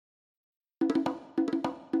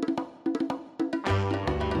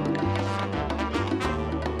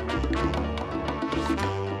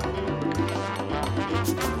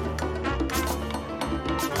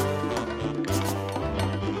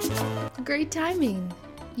Great timing!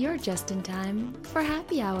 You're just in time for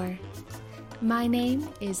happy hour. My name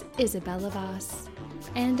is Isabella Voss,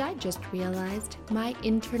 and I just realized my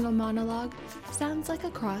internal monologue sounds like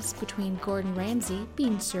a cross between Gordon Ramsay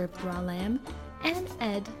being served raw lamb and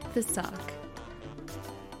Ed the Sock.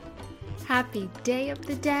 Happy Day of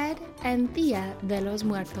the Dead and Dia de los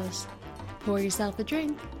Muertos. Pour yourself a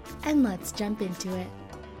drink and let's jump into it.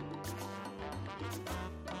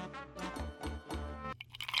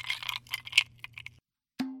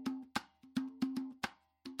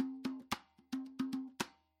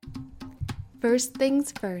 First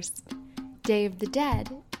things first, Day of the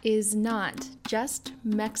Dead is not just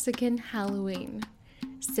Mexican Halloween.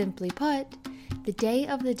 Simply put, the Day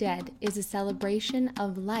of the Dead is a celebration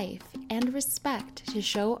of life and respect to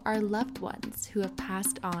show our loved ones who have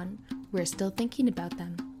passed on we're still thinking about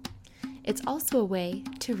them. It's also a way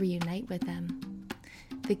to reunite with them.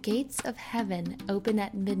 The gates of heaven open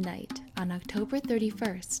at midnight on October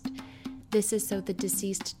 31st. This is so the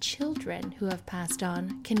deceased children who have passed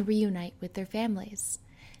on can reunite with their families.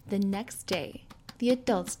 The next day, the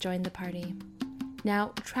adults join the party.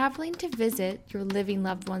 Now, traveling to visit your living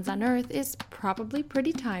loved ones on Earth is probably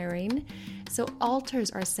pretty tiring, so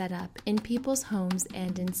altars are set up in people's homes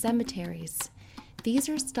and in cemeteries. These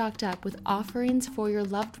are stocked up with offerings for your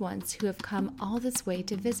loved ones who have come all this way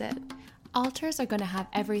to visit. Altars are going to have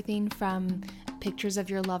everything from pictures of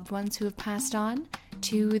your loved ones who have passed on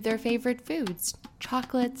to their favorite foods,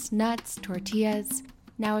 chocolates, nuts, tortillas.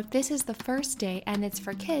 Now, if this is the first day and it's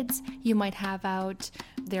for kids, you might have out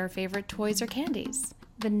their favorite toys or candies.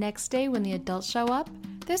 The next day when the adults show up,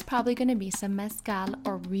 there's probably going to be some mezcal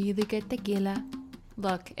or really good tequila.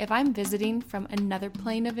 Look, if I'm visiting from another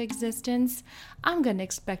plane of existence, I'm going to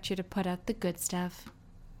expect you to put out the good stuff.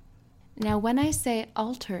 Now, when I say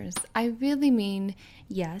altars, I really mean,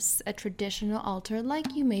 yes, a traditional altar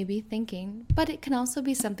like you may be thinking, but it can also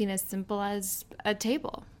be something as simple as a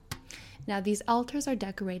table. Now, these altars are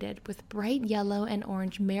decorated with bright yellow and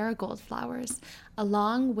orange marigold flowers,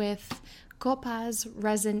 along with copas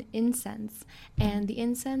resin incense, and the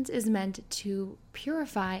incense is meant to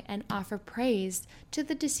purify and offer praise to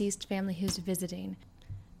the deceased family who's visiting.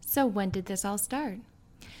 So when did this all start?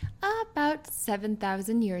 About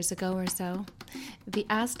 7,000 years ago or so. The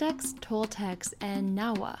Aztecs, Toltecs, and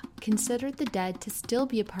Nahua considered the dead to still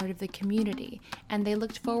be a part of the community, and they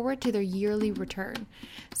looked forward to their yearly return.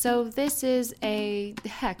 So this is a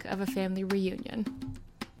heck of a family reunion.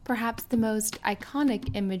 Perhaps the most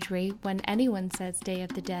iconic imagery when anyone says Day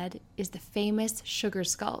of the Dead is the famous sugar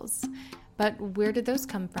skulls. But where did those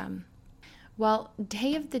come from? Well,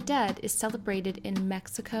 Day of the Dead is celebrated in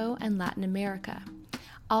Mexico and Latin America.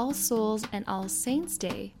 All Souls and All Saints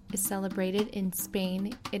Day is celebrated in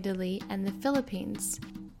Spain, Italy, and the Philippines.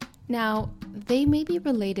 Now, they may be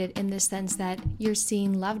related in the sense that you're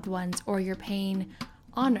seeing loved ones or you're paying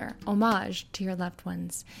homage to your loved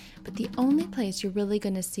ones. But the only place you're really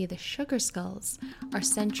going to see the sugar skulls are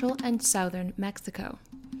central and southern Mexico.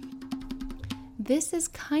 This is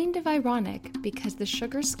kind of ironic because the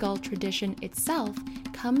sugar skull tradition itself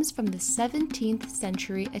comes from the 17th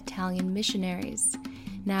century Italian missionaries.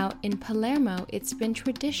 Now, in Palermo, it's been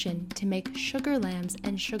tradition to make sugar lambs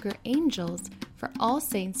and sugar angels for All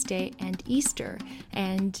Saints' Day and Easter,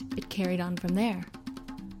 and it carried on from there.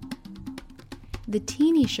 The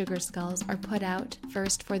teeny sugar skulls are put out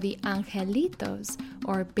first for the angelitos,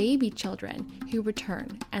 or baby children, who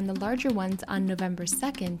return, and the larger ones on November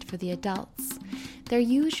 2nd for the adults. They're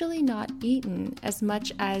usually not eaten as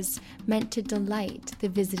much as meant to delight the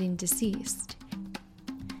visiting deceased.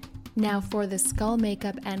 Now, for the skull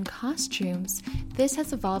makeup and costumes, this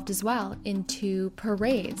has evolved as well into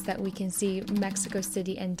parades that we can see Mexico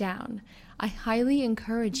City and down. I highly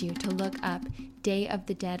encourage you to look up Day of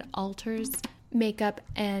the Dead altars, makeup,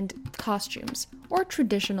 and costumes, or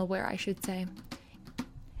traditional wear, I should say.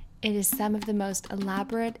 It is some of the most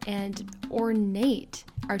elaborate and ornate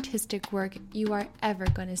artistic work you are ever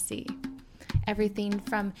going to see. Everything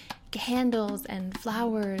from candles and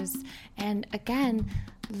flowers, and again,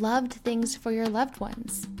 loved things for your loved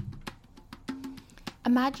ones.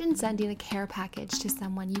 Imagine sending a care package to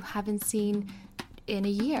someone you haven't seen in a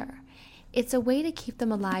year. It's a way to keep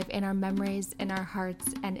them alive in our memories, in our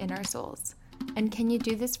hearts, and in our souls. And can you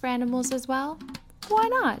do this for animals as well? Why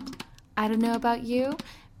not? I don't know about you,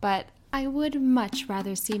 but I would much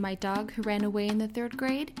rather see my dog who ran away in the 3rd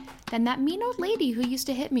grade than that mean old lady who used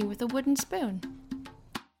to hit me with a wooden spoon.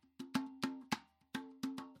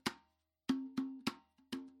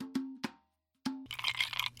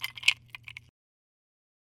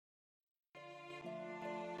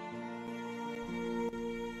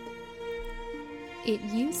 It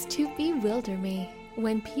used to bewilder me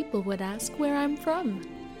when people would ask where I'm from.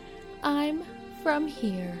 I'm from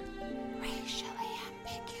here. Racially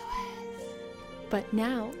ambiguous. But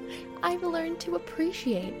now, I've learned to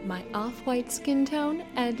appreciate my off-white skin tone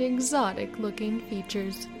and exotic-looking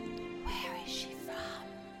features. Where is she from?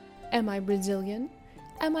 Am I Brazilian?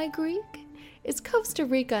 Am I Greek? Is Costa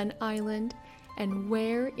Rica an island? And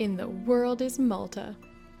where in the world is Malta?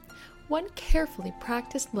 One carefully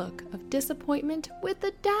practiced look of disappointment with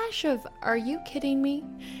a dash of "are you kidding me?"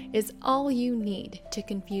 is all you need to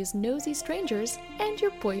confuse nosy strangers and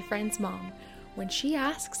your boyfriend's mom when she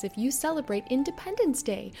asks if you celebrate Independence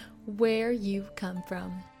Day, where you come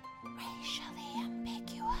from. Racially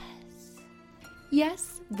ambiguous.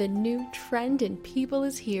 Yes, the new trend in people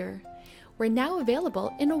is here. We're now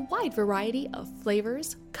available in a wide variety of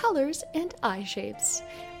flavors, colors, and eye shapes,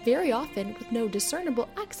 very often with no discernible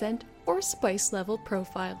accent or spice level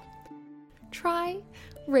profile. Try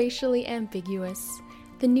Racially Ambiguous,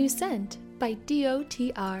 the new scent by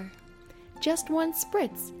DOTR. Just one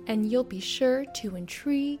spritz and you'll be sure to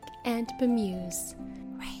intrigue and bemuse.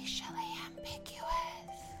 Racially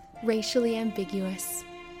ambiguous. Racially Ambiguous.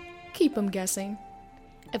 Keep 'em guessing.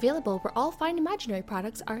 Available where all fine imaginary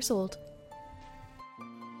products are sold.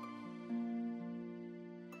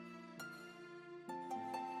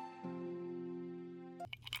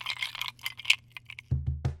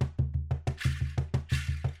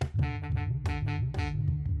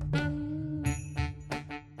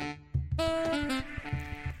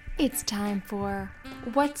 It's time for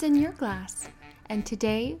What's in Your Glass? And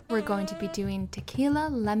today we're going to be doing tequila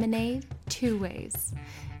lemonade 2 ways.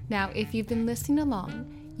 Now, if you've been listening along,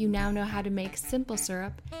 you now know how to make simple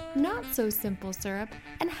syrup, not so simple syrup,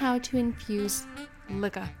 and how to infuse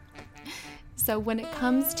liquor. So when it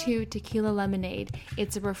comes to tequila lemonade,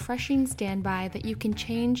 it's a refreshing standby that you can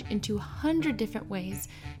change into 100 different ways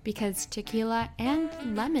because tequila and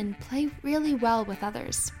lemon play really well with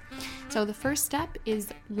others. So the first step is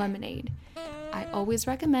lemonade. I always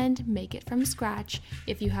recommend make it from scratch.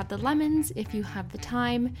 If you have the lemons, if you have the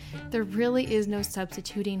time, there really is no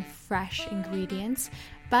substituting fresh ingredients.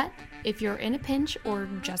 But if you're in a pinch or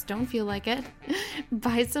just don't feel like it,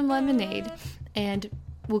 buy some lemonade and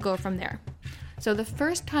we'll go from there. So the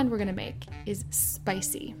first kind we're gonna make is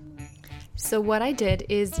spicy. So what I did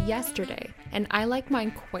is yesterday, and I like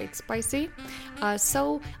mine quite spicy,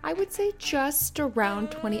 so I would say just around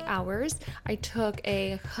 20 hours, I took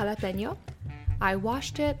a jalapeno, I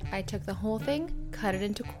washed it, I took the whole thing, cut it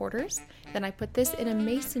into quarters, then I put this in a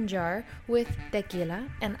mason jar with tequila,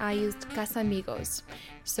 and I used Casamigos.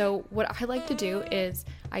 So what I like to do is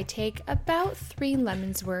I take about 3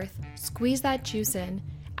 lemons worth, squeeze that juice in,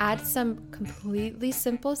 add some completely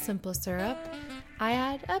simple syrup. I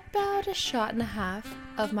add about 1.5 shots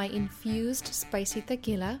of my infused spicy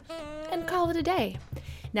tequila and call it a day.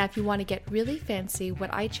 Now, if you want to get really fancy,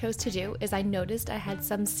 what I chose to do is I noticed I had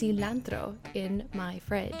some cilantro in my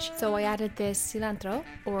fridge. So I added this cilantro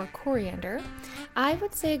or coriander. I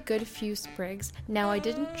would say a good few sprigs. Now, I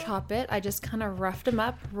didn't chop it. I just kind of roughed them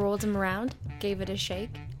up, rolled them around, gave it a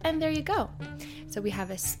shake, and there you go. So we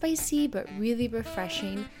have a spicy but really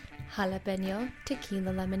refreshing jalapeno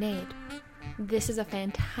tequila lemonade. This is a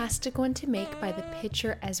fantastic one to make by the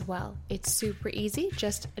pitcher as well. It's super easy,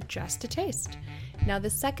 just adjust to taste. Now the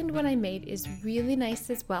second one I made is really nice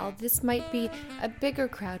as well. This might be a bigger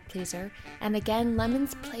crowd pleaser, and again,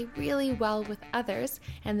 lemons play really well with others,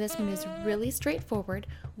 and this one is really straightforward.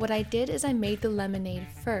 What I did is I made the lemonade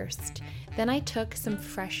first. Then I took some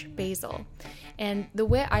fresh basil. And the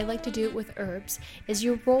way I like to do it with herbs is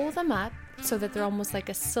you roll them up so that they're almost like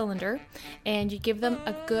a cylinder, and you give them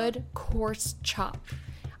a good coarse chop.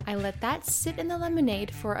 I let that sit in the lemonade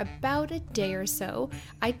for about a day or so.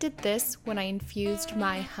 I did this when I infused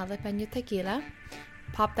my jalapeno tequila,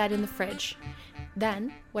 popped that in the fridge.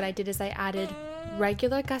 Then what I did is I added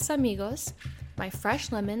regular Casamigos, my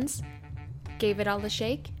fresh lemons, gave it all a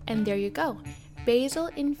shake, and there you go. Basil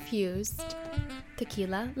infused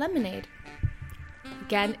tequila lemonade.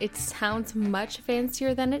 Again, it sounds much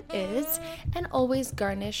fancier than it is, and always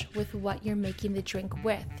garnish with what you're making the drink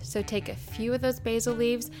with. So take a few of those basil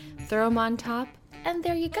leaves, throw them on top, and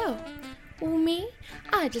there you go. Ooh, me,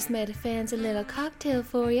 I just made a fancy little cocktail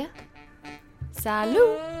for you.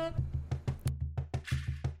 Salud!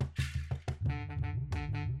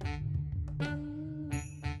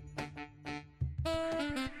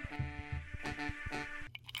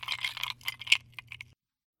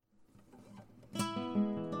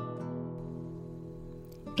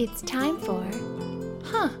 It's time for,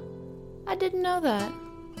 I didn't know that.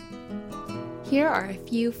 Here are a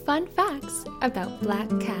few fun facts about black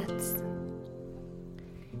cats.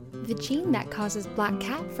 The gene that causes black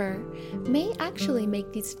cat fur may actually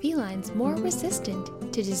make these felines more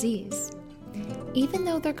resistant to disease. Even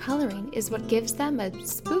though their coloring is what gives them a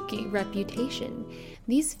spooky reputation,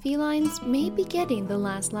 these felines may be getting the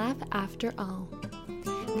last laugh after all.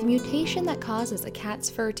 The mutation that causes a cat's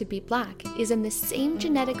fur to be black is in the same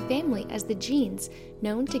genetic family as the genes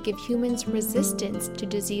known to give humans resistance to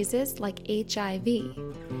diseases like HIV.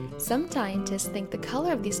 Some scientists think the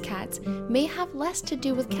color of these cats may have less to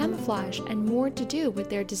do with camouflage and more to do with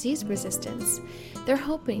their disease resistance. They're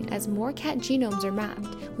hoping as more cat genomes are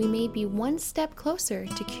mapped, we may be one step closer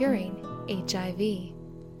to curing HIV.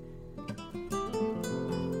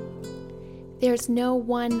 There's no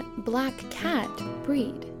one black cat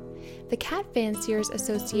breed. The Cat Fanciers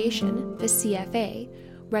Association, the CFA,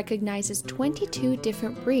 recognizes 22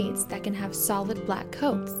 different breeds that can have solid black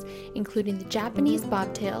coats, including the Japanese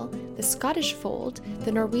bobtail, the Scottish fold,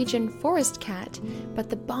 the Norwegian forest cat, but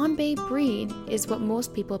the Bombay breed is what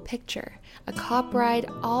most people picture, a copper-eyed,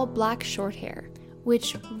 all-black shorthair,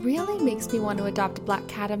 which really makes me want to adopt a black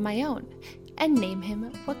cat of my own and name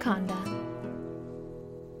him Wakanda.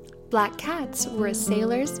 Black cats were a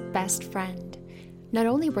sailor's best friend. Not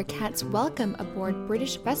only were cats welcome aboard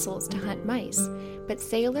British vessels to hunt mice, but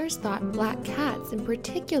sailors thought black cats in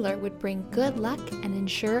particular would bring good luck and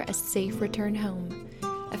ensure a safe return home.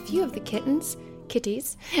 A few of the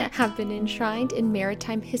kitties, have been enshrined in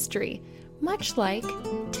maritime history, much like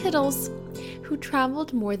Tiddles, who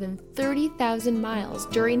traveled more than 30,000 miles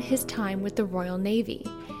during his time with the Royal Navy.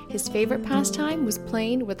 His favorite pastime was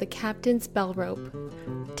playing with the captain's bell rope.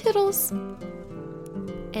 Tiddles!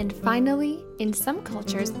 And finally, in some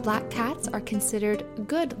cultures, black cats are considered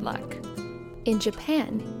good luck. In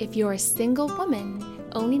Japan, if you're a single woman,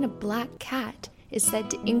 owning a black cat is said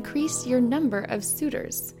to increase your number of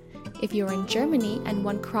suitors. If you're in Germany and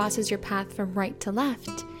one crosses your path from right to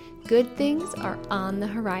left, good things are on the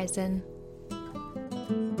horizon.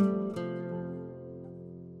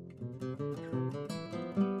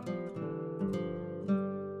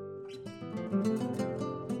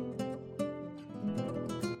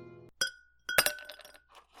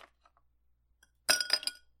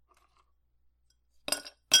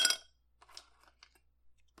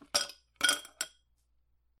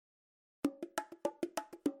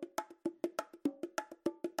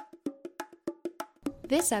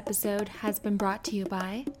 This episode has been brought to you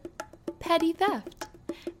by Petty Theft.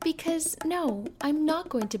 Because no, I'm not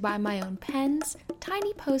going to buy my own pens,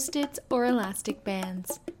 tiny post-its, or elastic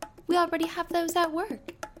bands. We already have those at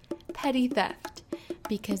work. Petty Theft.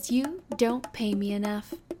 Because you don't pay me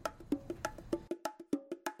enough.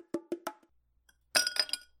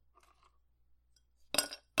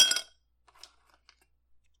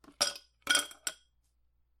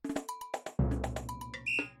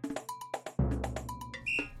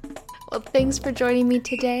 Well, thanks for joining me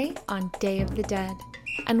today on Day of the Dead.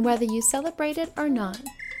 And whether you celebrate it or not,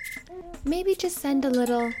 maybe just send a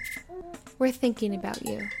little, "We're thinking about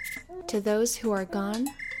you," to those who are gone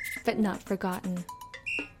but not forgotten.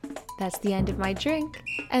 That's the end of my drink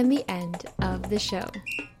and the end of the show.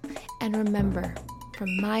 And remember,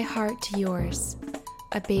 from my heart to yours,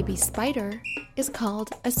 a baby spider is called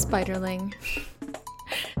a spiderling.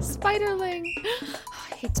 Spiderling! Oh,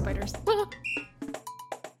 I hate spiders.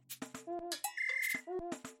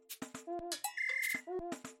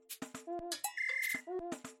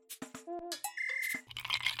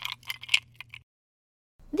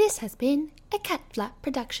 This has been a Cat Flap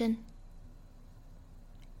production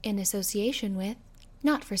in association with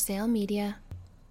Not For Sale Media.